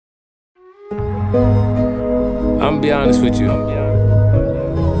I'm be honest with you.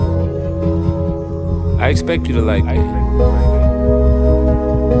 I expect you to like me.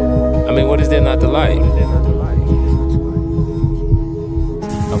 I mean, what is there not to like?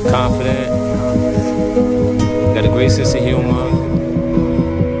 I'm confident. Got a great sense of humor.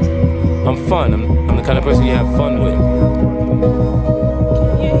 I'm fun. I'm the kind of person you have fun with.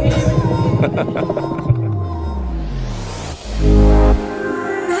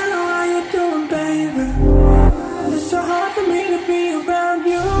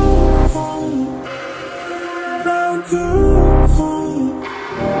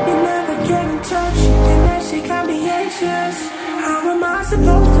 How am I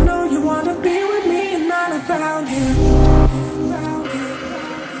supposed to know you wanna be with me and not around here?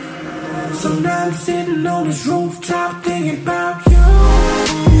 So now I'm sitting on this rooftop thinking about you.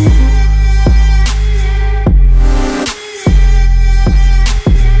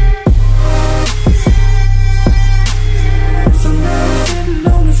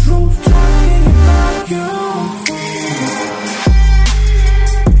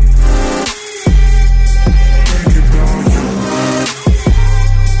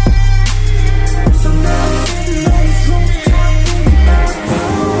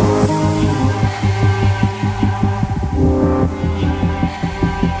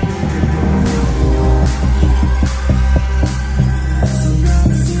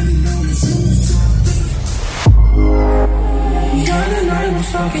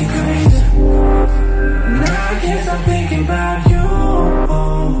 Fucking crazy. Now I can't stop thinking about you.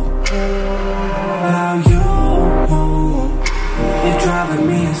 About you. You're driving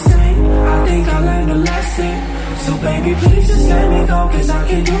me insane. I think I learned a lesson. So baby, please just let me go, cause I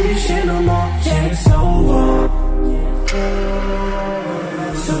can't do this shit no more. Yeah, it's over.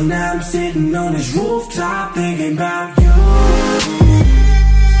 So now I'm sitting on this rooftop thinking about you.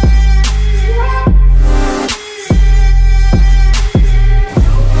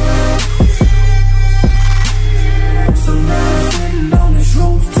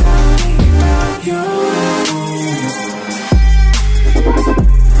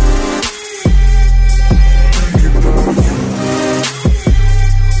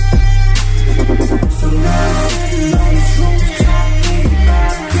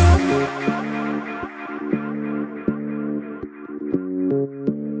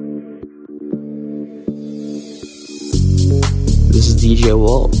 This is DJ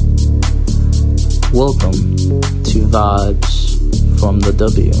Walt. Welcome to Vibes from the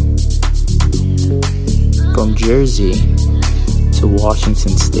W. From Jersey to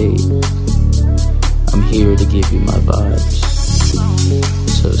Washington State, I'm here to give you my vibes.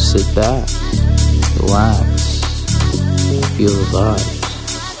 So sit back, relax, feel the vibes.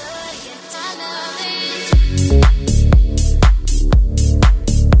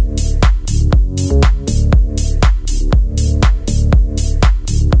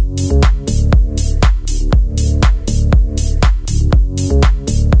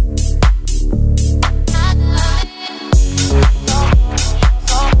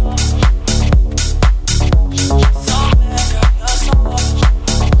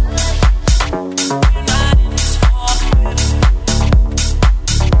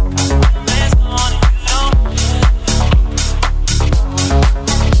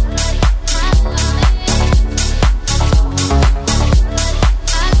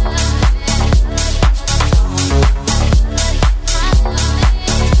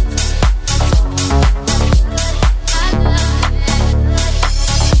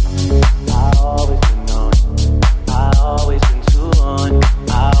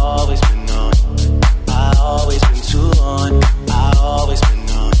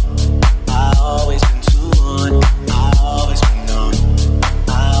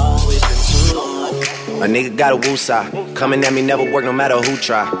 Got a woo-side, coming at me never work no matter who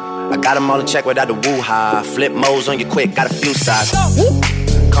try. I got them all in check without the woo-ha. Flip modes on you quick, got a few sides.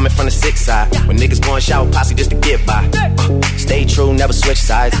 Coming from the 6 side, when niggas going shower posse just to get by. Stay true, never switch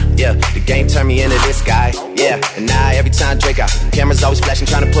sides. Yeah, the game turned me into this guy. Yeah, and now every time Drake out, cameras always flashing,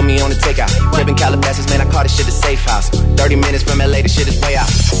 trying to put me on the takeout. Crib in Calabasas, man, I call this shit the safe house. 30 minutes from LA, this shit is way out.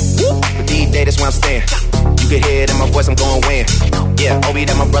 But these days, that's where I'm staying. You can hear it in my voice, I'm going win. Yeah, Obi,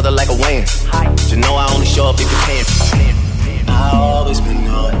 that my brother like a Wayne. You know I only show up if you're paying. I always been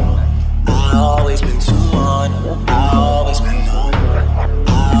on. I always been too on. I always been on.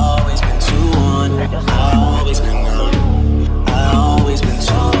 I always been too on. I always been on. I always been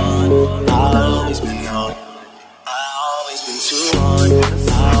too on. I always been on. I always been too on.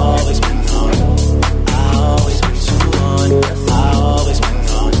 I always been on. I always been too on. I always been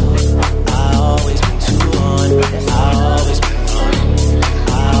on. I always been too on. I always been on.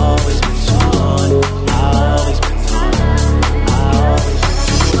 I always been too on.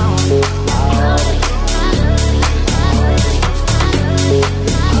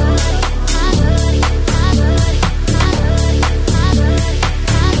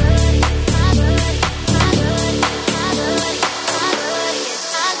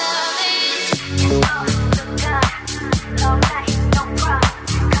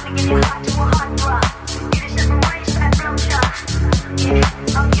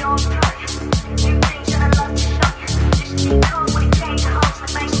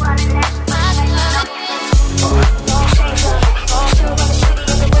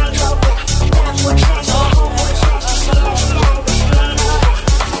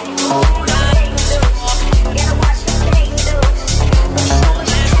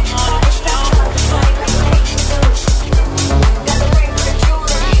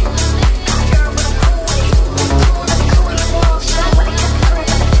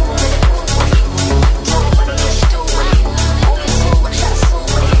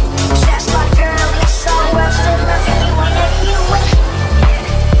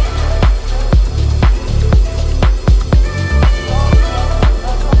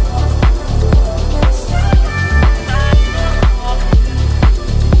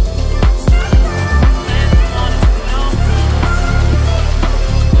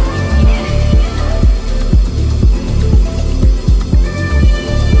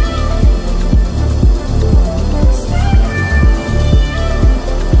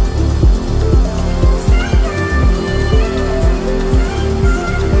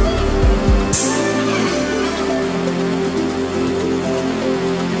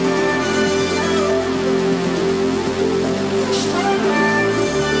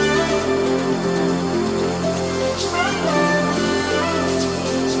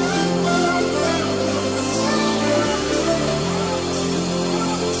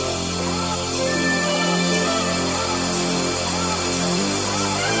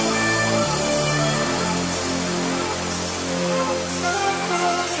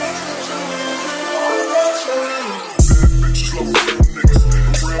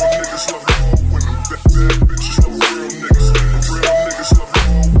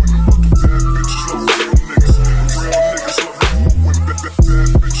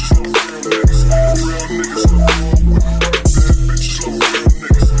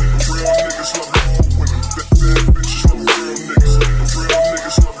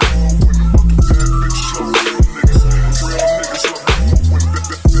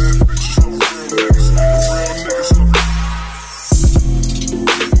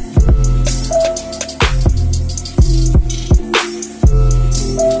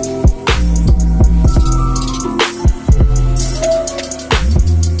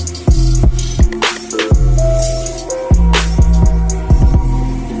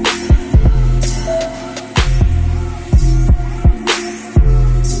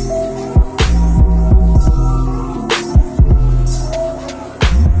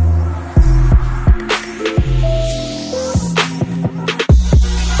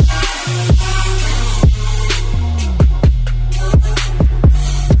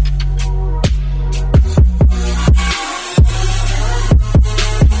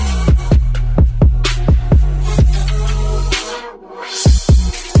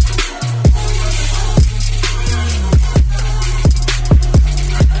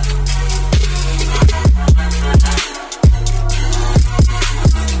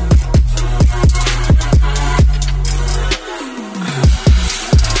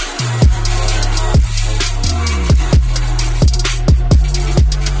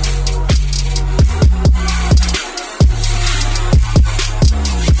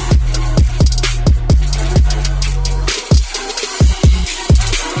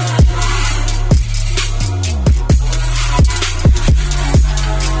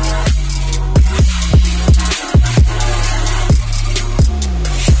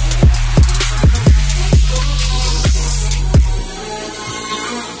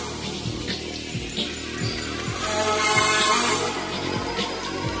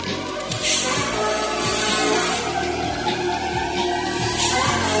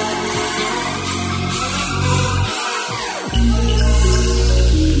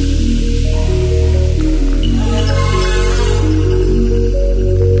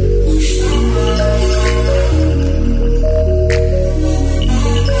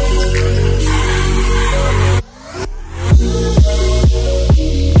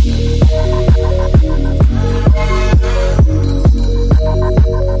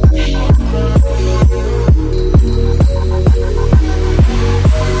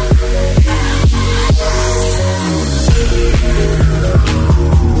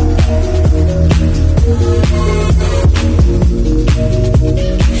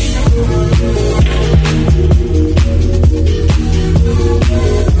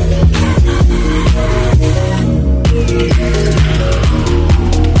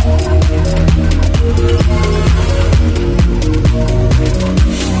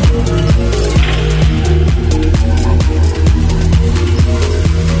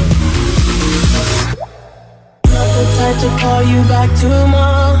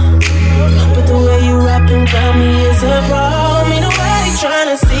 But the way you rapping about me is a problem. Ain't nobody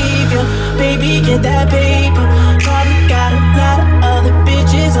tryna save you. Baby, get that paper. Probably got a lot of other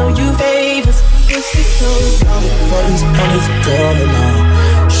bitches on you favors. Pussy so dumb. For these pennies, girl, and all.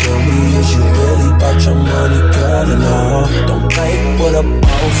 Show me is you really about your money, girl, and all. Don't play with a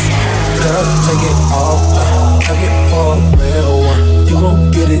boss. Girl, take it all. Take it for a real one. You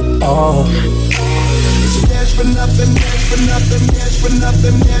gon' get it all. Dash for nothing, dash for nothing, dash for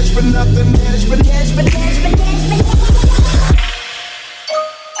nothing, dash for nothing, dash for dash for dash for dash for.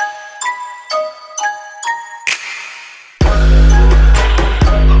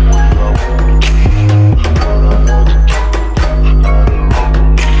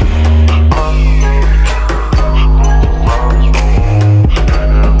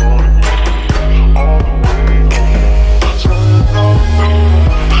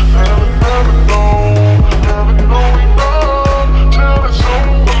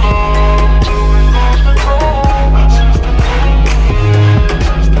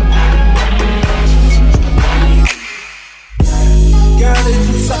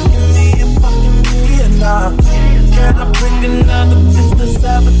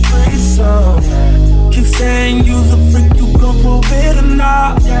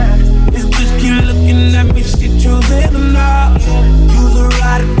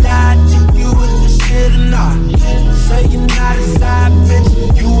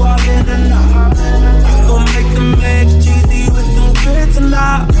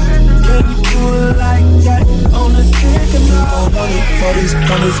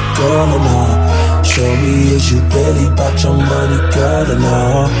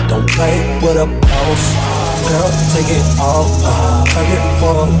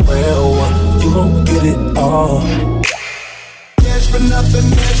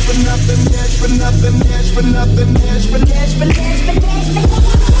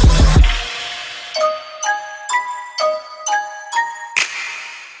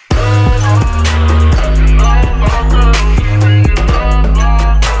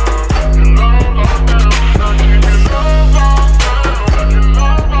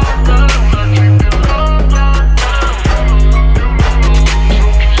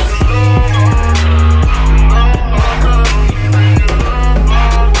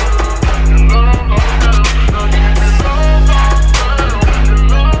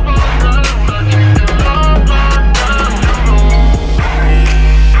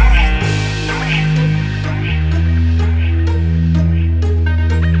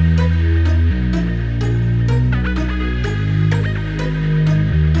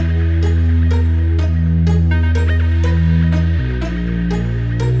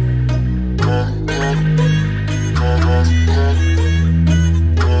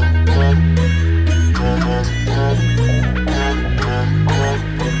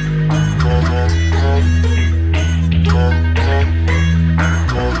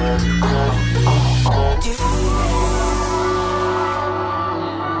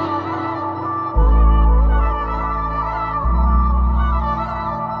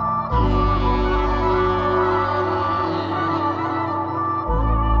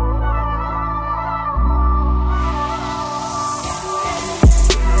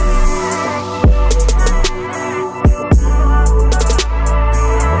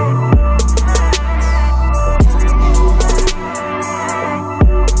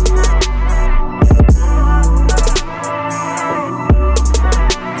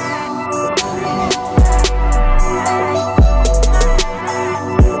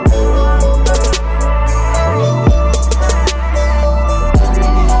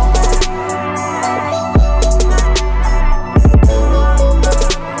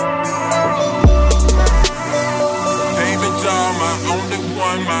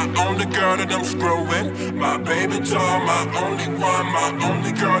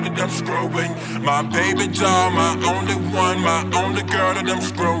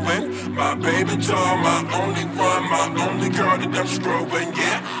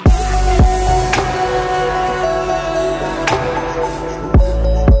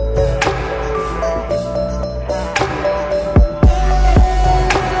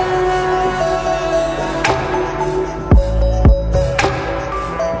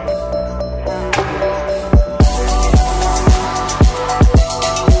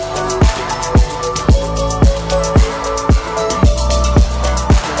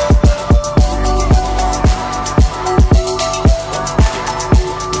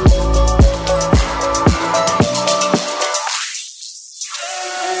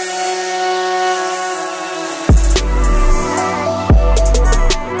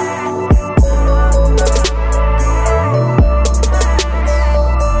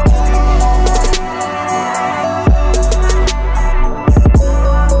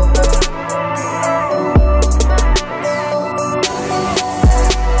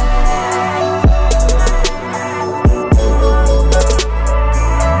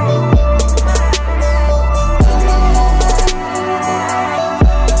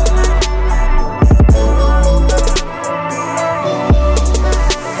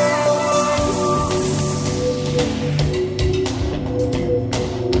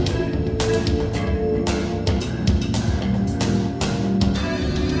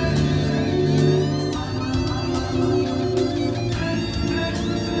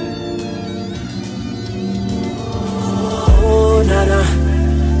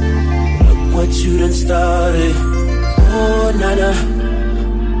 na.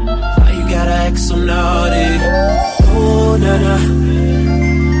 Why you gotta act so naughty? Oh, na na.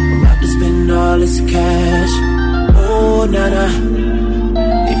 I'm about to spend all this cash. Oh, na na.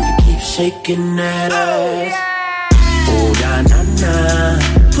 If you keep shaking that ass. Oh, na na na.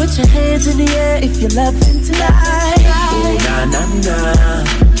 Put your hands in the air if you're loving tonight. Oh, na na na.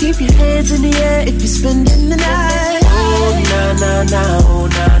 Keep your hands in the air if you're spending the night. Oh, na na na. Oh,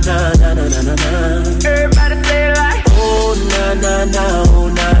 na na na na na na. Everybody say it like. Oh, na na na. Oh,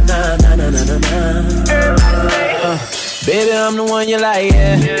 na na na na na na. Everybody say. Baby, I'm the one you like,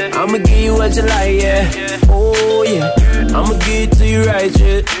 yeah. I'ma give you what you like, yeah. Oh, yeah. I'ma give it to you right,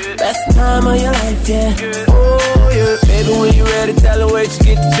 yeah. Best time of your life, yeah. Oh, yeah. Baby, when you ready, tell her where you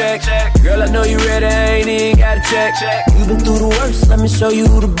get the check. Girl, I know you ready, I ain't even gotta check. You been through the worst, let me show you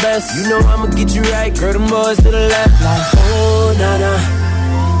who the best. You know I'ma get you right, girl, them boys to the left. Like, oh, na-na.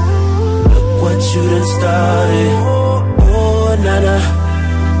 Look what you done started. Oh, na-na.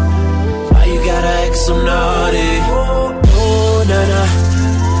 Why you gotta act so naughty? Oh, na-na.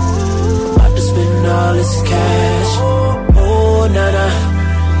 About to spend all this cash. Oh, na-na.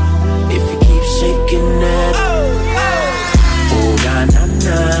 If you keep shaking that. Oh,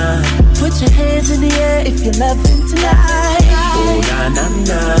 na-na-na. Put your hands in the air if you're loving tonight. Oh,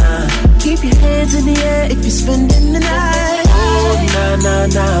 na-na-na. Keep your hands in the air if you're spending the night. Oh,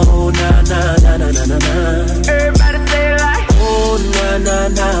 na-na-na. Oh, na-na-na-na-na-na-na. Everybody say it like. Oh,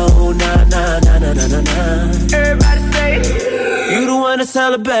 na-na-na. Oh, na-na-na-na-na-na-na. Everybody say it. You the one to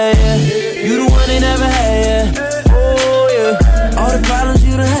celebrate, yeah. You the one they never had, yeah. Oh, yeah. All the problems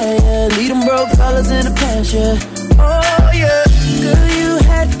you done had, yeah. Leave them broke fellas in the past, yeah. Oh, yeah. Girl, you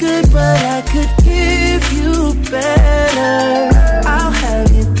had good, but I could give you better. I'll have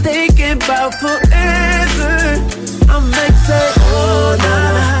you thinking about forever. I'll make say, oh,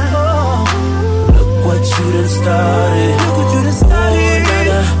 nah. Look what you done started. Look what you done started. Oh,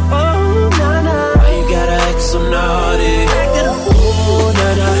 nah. Oh, nah. Why you gotta act so naughty? Oh,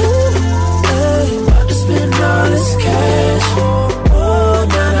 nah. Hey, about to spend all this cash. Oh,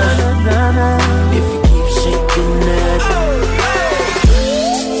 nah. If you keep shaking that.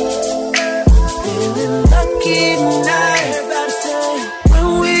 Feeling lucky tonight. When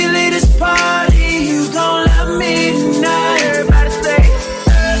we leave this party, you gon' love me tonight. Everybody say.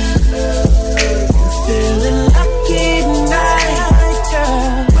 Feeling lucky tonight.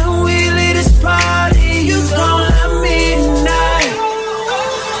 When we leave this party, you gon' love me tonight.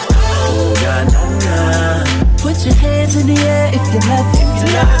 Oh, na-na-na. Put your hands in the air if you love it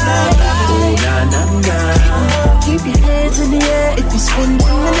tonight. Oh, na-na-na. Keep your hands in the air if you're spending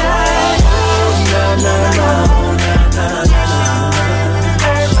the night. Oh, na-na-na. Oh, na-na-na.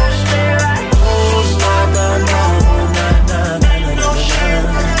 Everybody say it like. Oh, na-na-na. Oh, na-na-na.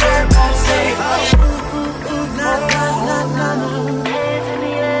 Everybody say it. Oh, na-na-na. Hands in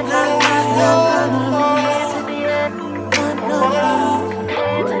the air. Na-na-na. Hands in the air. Na-na-na.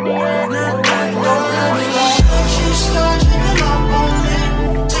 Hands in the air. Na-na-na. She started giving up on me.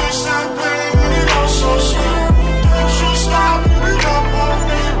 She started playing it all so slow. She started giving up on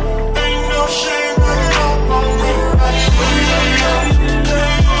me. Ain't no shame, put it up on me.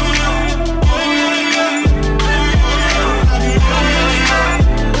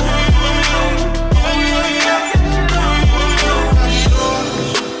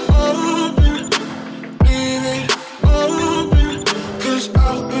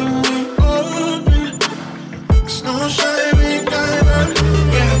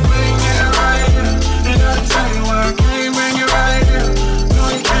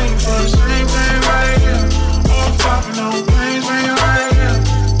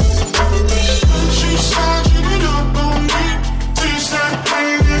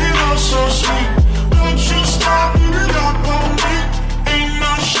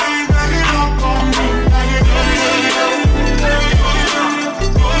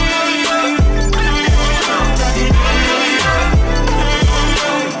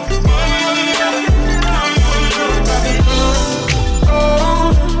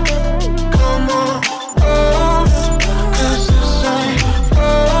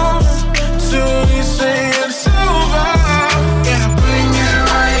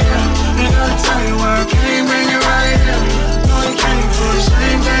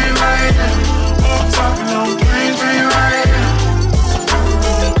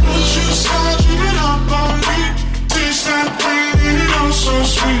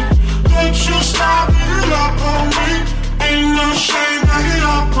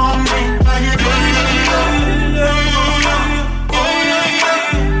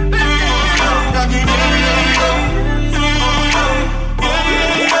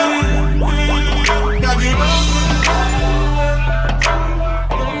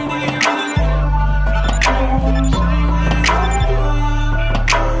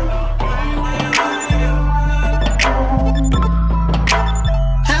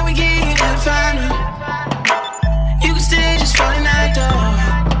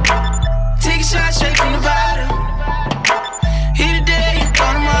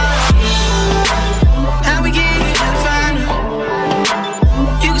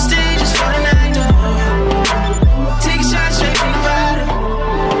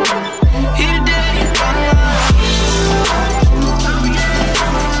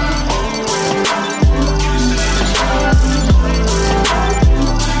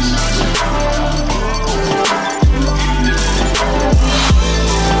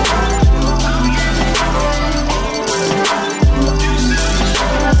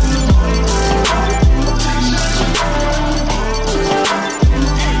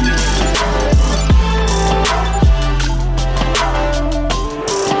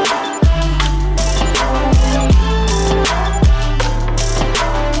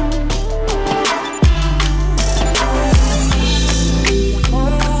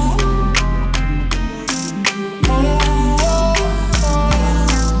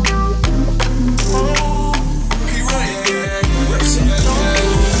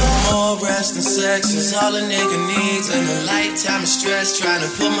 all a nigga needs. And a lifetime of stress, trying to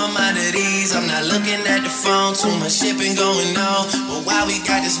put my mind at ease. I'm not looking at the phone, too much shit been going on. But while we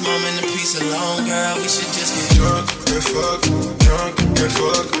got this moment of peace alone, girl, we should just get drunk and fuck, drunk and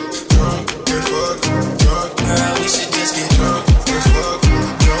fuck, drunk and fuck, drunk. Girl, we should just get drunk and fuck,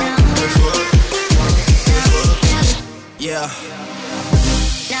 drunk and fuck, drunk and fuck. Yeah.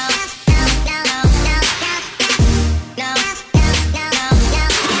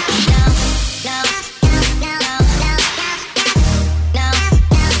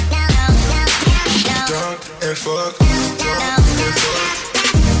 And fuck, drunk and fuck,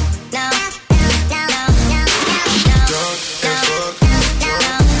 drunk and fuck, drunk and fuck.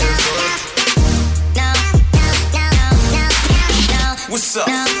 What's up?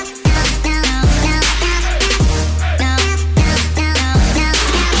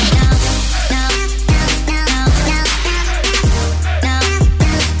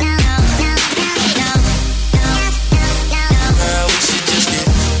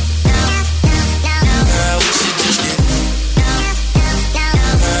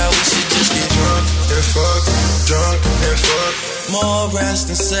 More rest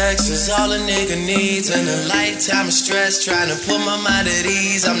and sex is all a nigga needs. And a lifetime of stress, trying to put my mind at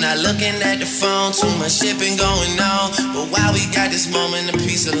ease. I'm not looking at the phone, too much shit been going on. But while we got this moment of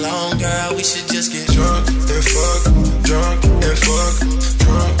peace alone, girl, we should just get drunk and fuck, drunk and fuck,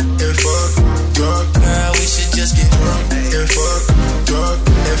 drunk and fuck, drunk. Girl, we should just get drunk and fuck, drunk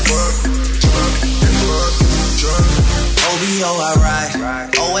and fuck, drunk and fuck, drunk. OVO I ride,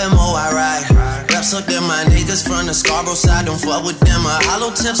 OMO I ride. Reps up there, my niggas from the Scarborough side. Don't fuck with them, my hollow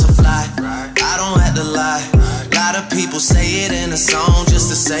tips will fly. I don't have to lie. Lot of people say it in a song just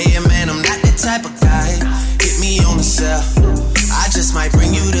to say it, man. I'm not that type of guy. Hit me on the cell. I just might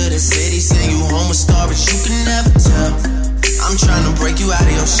bring you to the city, send you home with stories you can never tell. I'm trying to break you out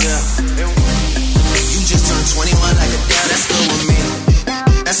of your shell. You just turned 21 like Adele. That's good with me.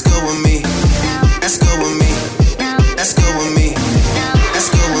 That's good with me. That's good with me. That's good with me. That's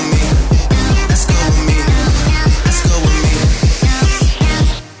good with me. That's good with me. That's good with me.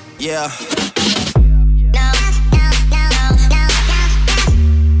 Yeah.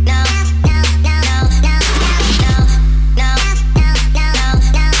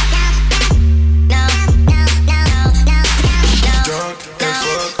 Drunk and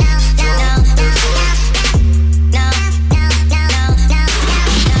fuck, drunk and fuck.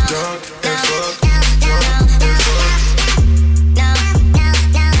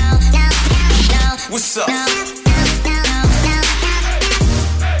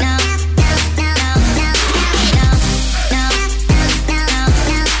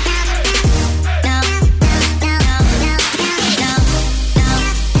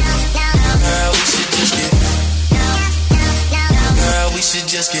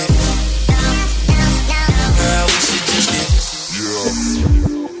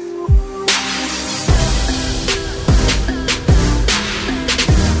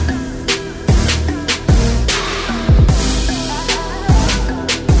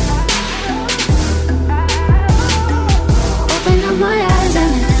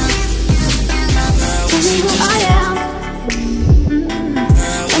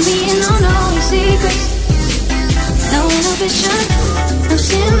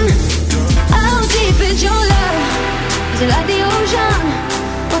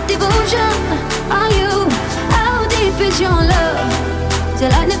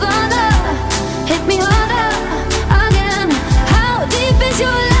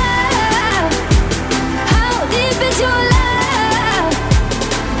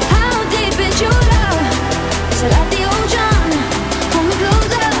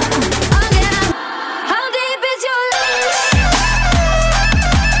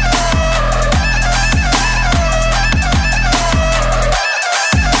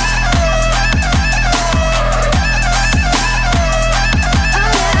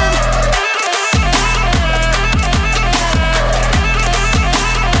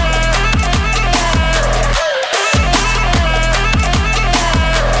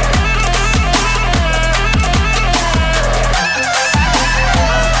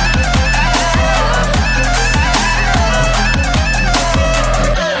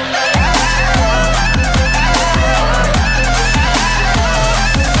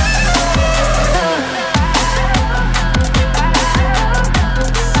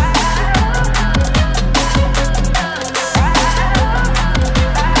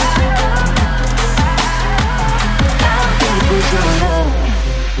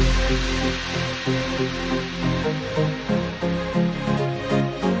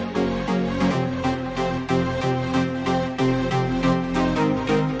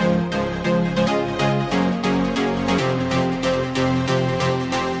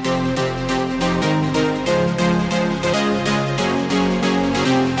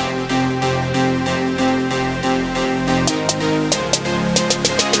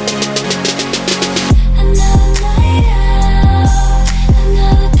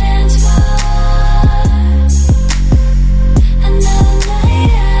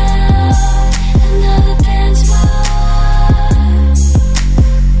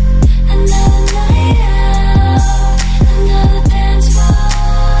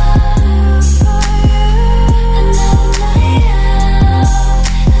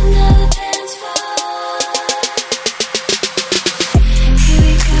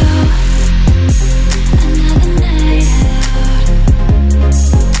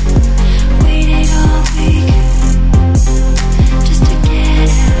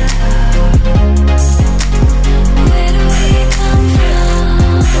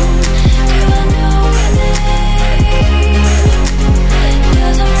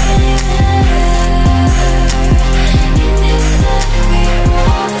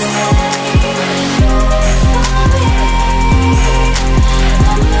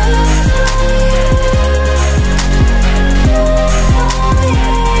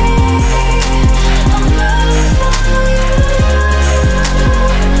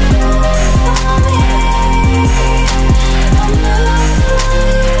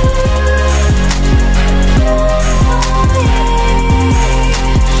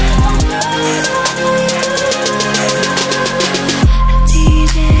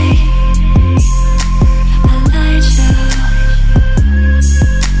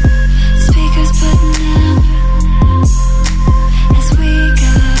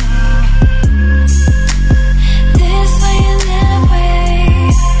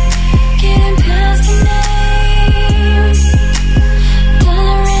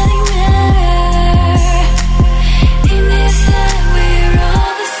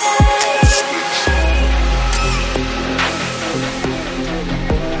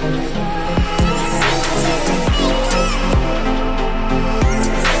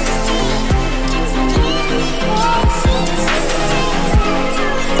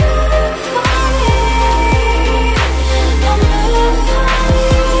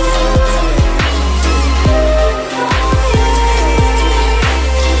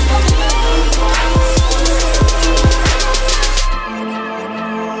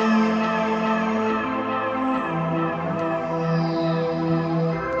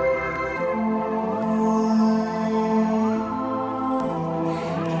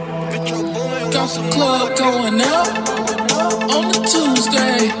 got the club going up on the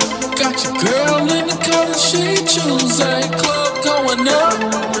Tuesday. Got your girl in the color she Tuesday. Club going up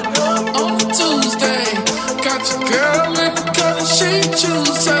on the Tuesday. Got your girl in the color she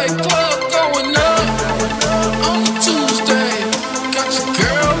Tuesday. Club going up on the Tuesday. Got your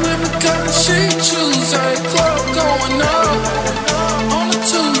girl in the color she Tuesday. Club going up on the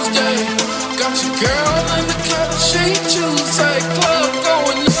Tuesday. Got your girl in the color she Tuesday. Club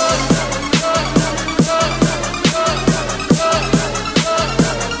going up.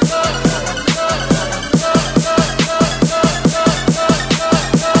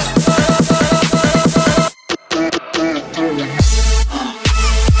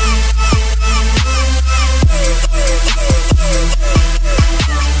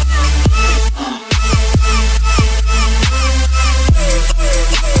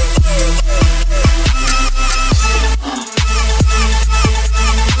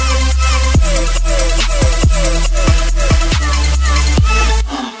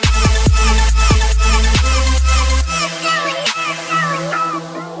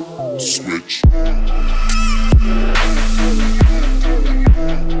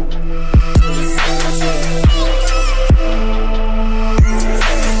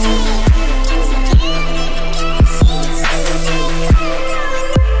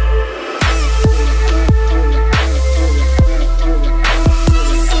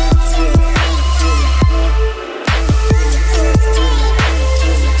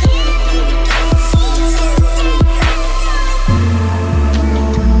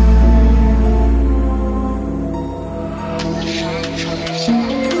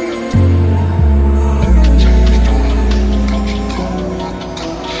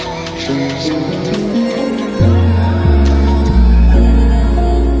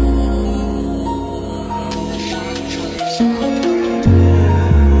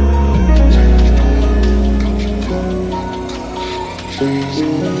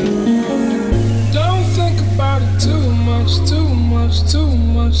 Don't think about it too much, too much, too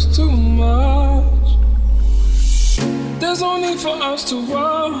much, too much. There's no need for us to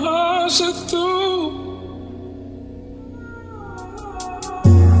rush it through.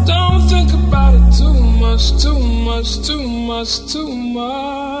 Don't think about it too much, too much, too much, too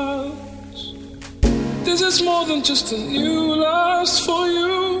much. This is more than just a new lust for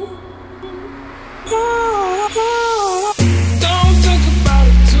you. Don't think about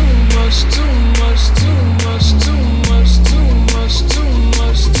it too much, too much, too much, too much, too much, too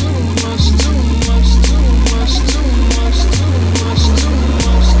much, too much, too much, too much, too much, too much, too much, too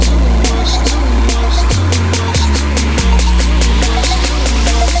much, too much, too much, too much.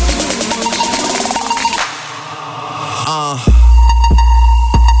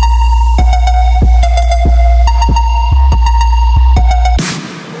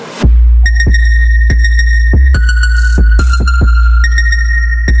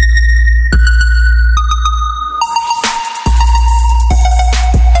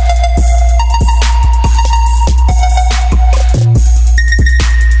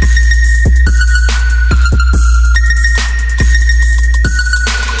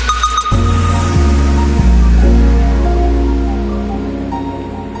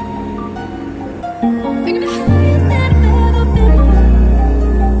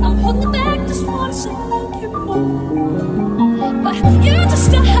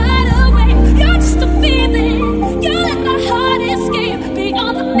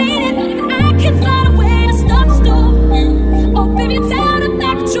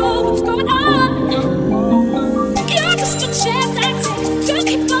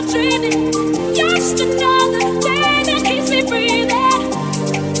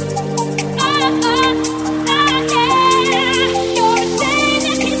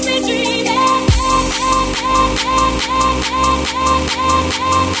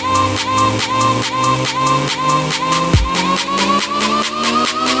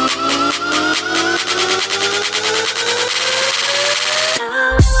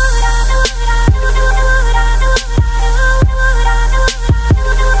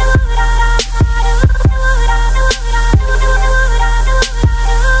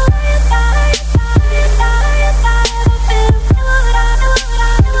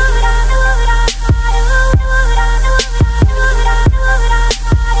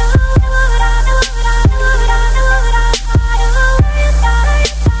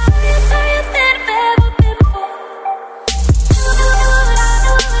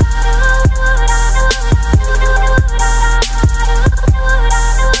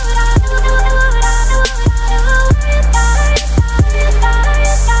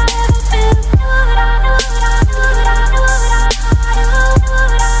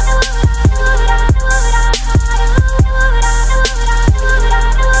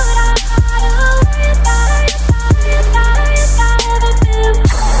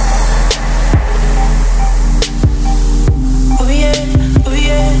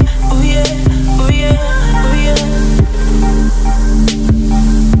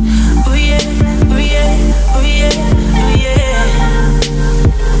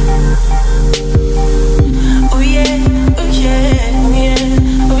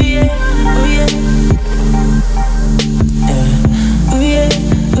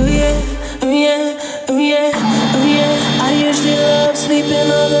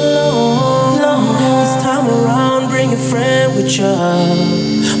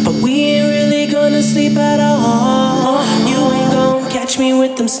 me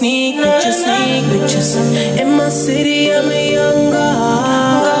with them sneak pictures. In my city, I'm a young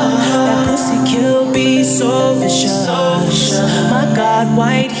god. That pussy kill be so vicious. My God,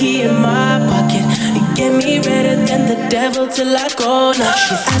 white he in my pocket. It get me redder than the devil till I go now.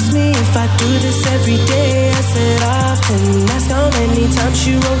 She asked me if I do this every day. I said often. Ask how many times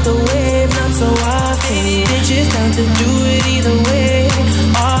she rode the wave. Not so often. Bitches down to do it either way.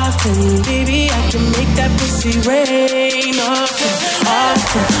 Often, baby, I can make that pussy rain. Often.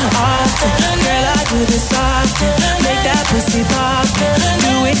 Girl, I do this often. Make that pussy pop.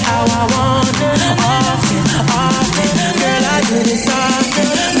 Do it how I want. Often. Girl, I do this often.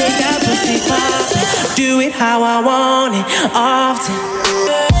 Make that pussy pop. Do it how I want it. Often.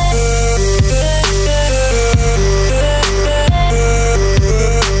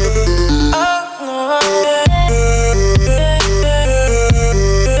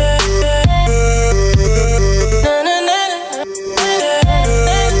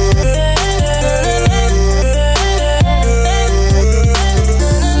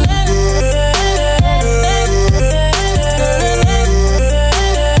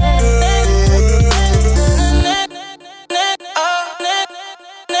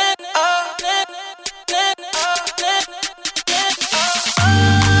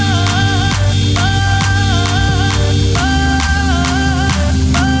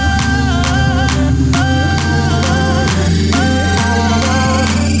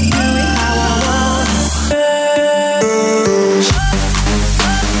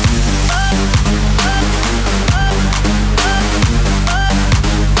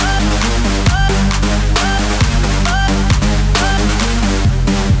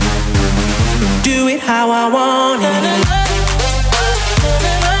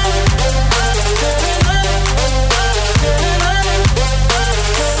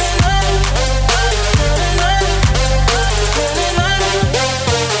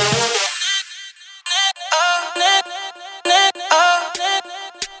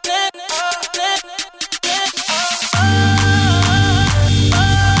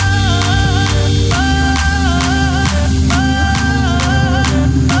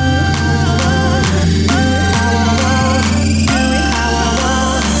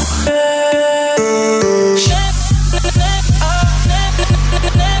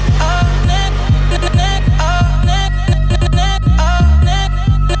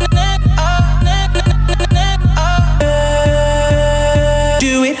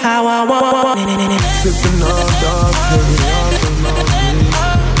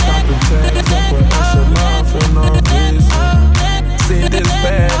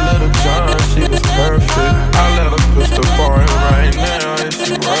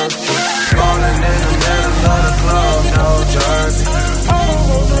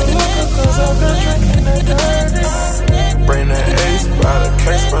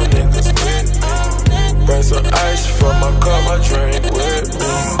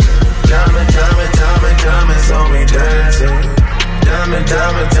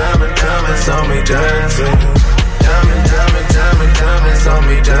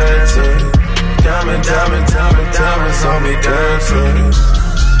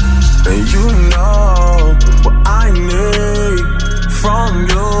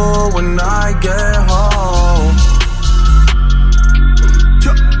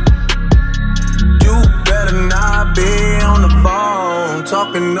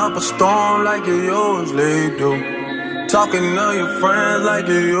 Talking to your friends like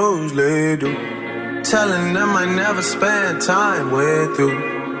you usually do. Telling them I never spend time with you.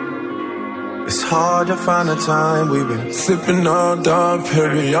 It's hard to find the time we've been sipping on Dom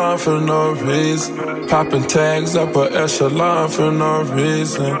Perignon for no reason. Popping tags up a echelon for no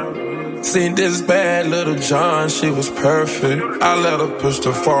reason. Seen this bad little John, she was perfect. I let her push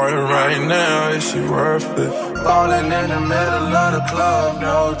the foreign right now, is she worth it? Falling in the middle of the club,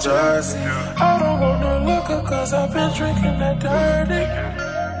 no jersey. I don't want no liquor cause I've been drinking that dirty.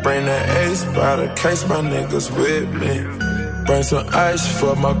 Bring that ace by the case, my niggas with me. Bring some ice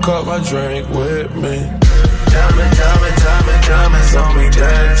for my cup, my drink with me. Diamonds on me dancing. Diamonds on me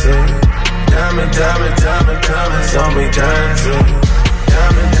dancing. Diamonds on me dancing.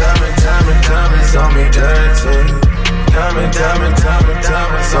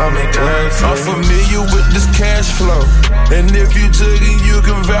 Diamonds on me dancing. I'm familiar with this cash flow, and if you jugging, you can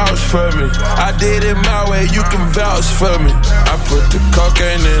can vouch for me. I did it my way, you can vouch for me. I put the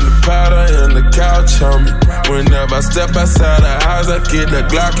cocaine in the powder and the couch on me. Whenever I step outside the house, I get the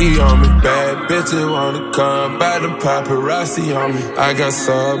Glocky on me. Bad bitches wanna come by, the paparazzi on me. I got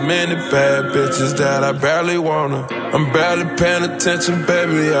so many bad bitches that I barely wanna. I'm barely paying attention,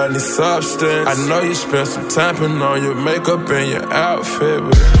 baby, I need substance. I know you spent some time putting on your makeup and your outfit,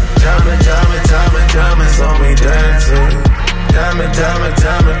 but diamonds on me dancing. Diamonds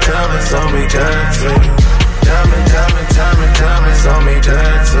on me dancing.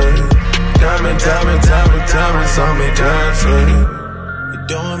 Diamonds on me dancing. Diamonds on me dancing. You're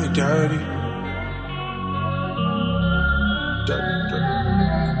doing me dirty. You're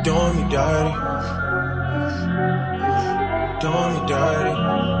doing me dirty. Doing me dirty.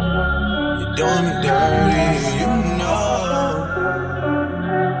 You're doing me dirty. You know.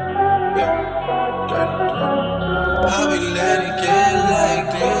 Yeah. How we let it get like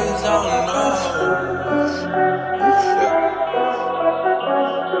this? Oh no.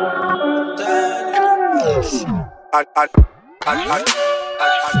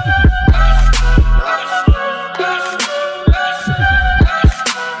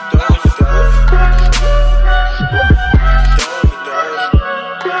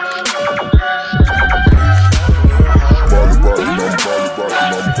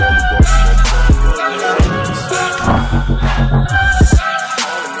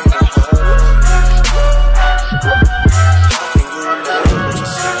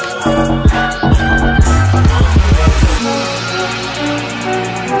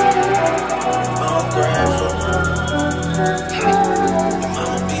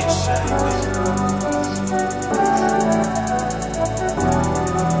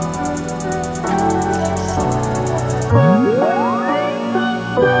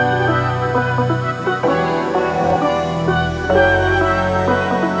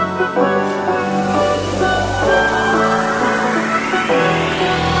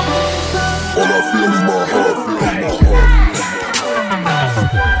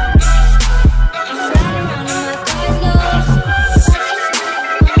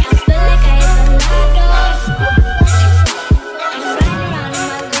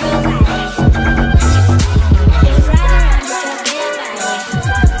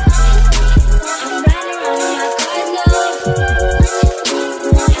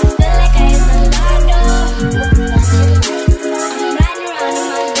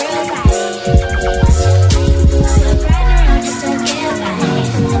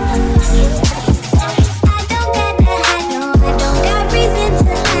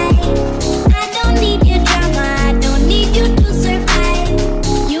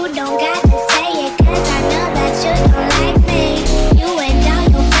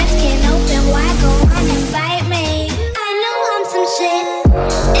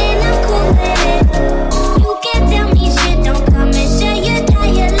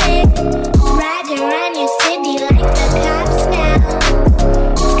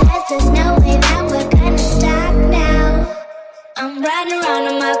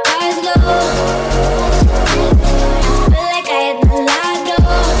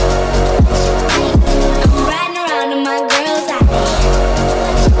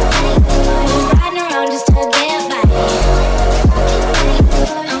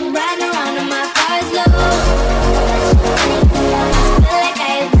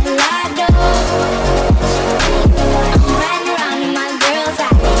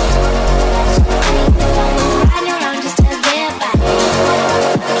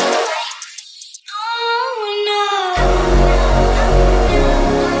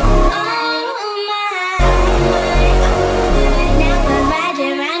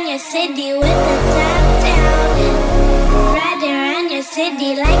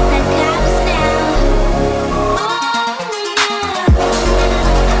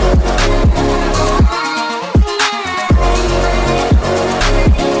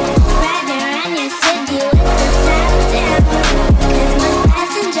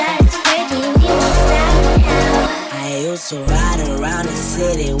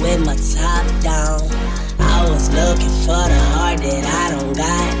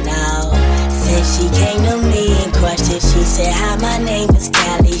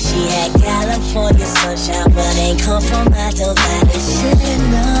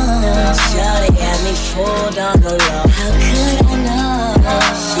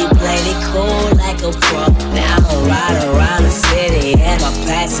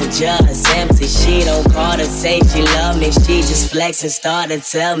 Flex and start to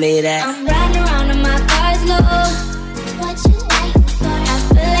tell me that I'm riding around in my car's low.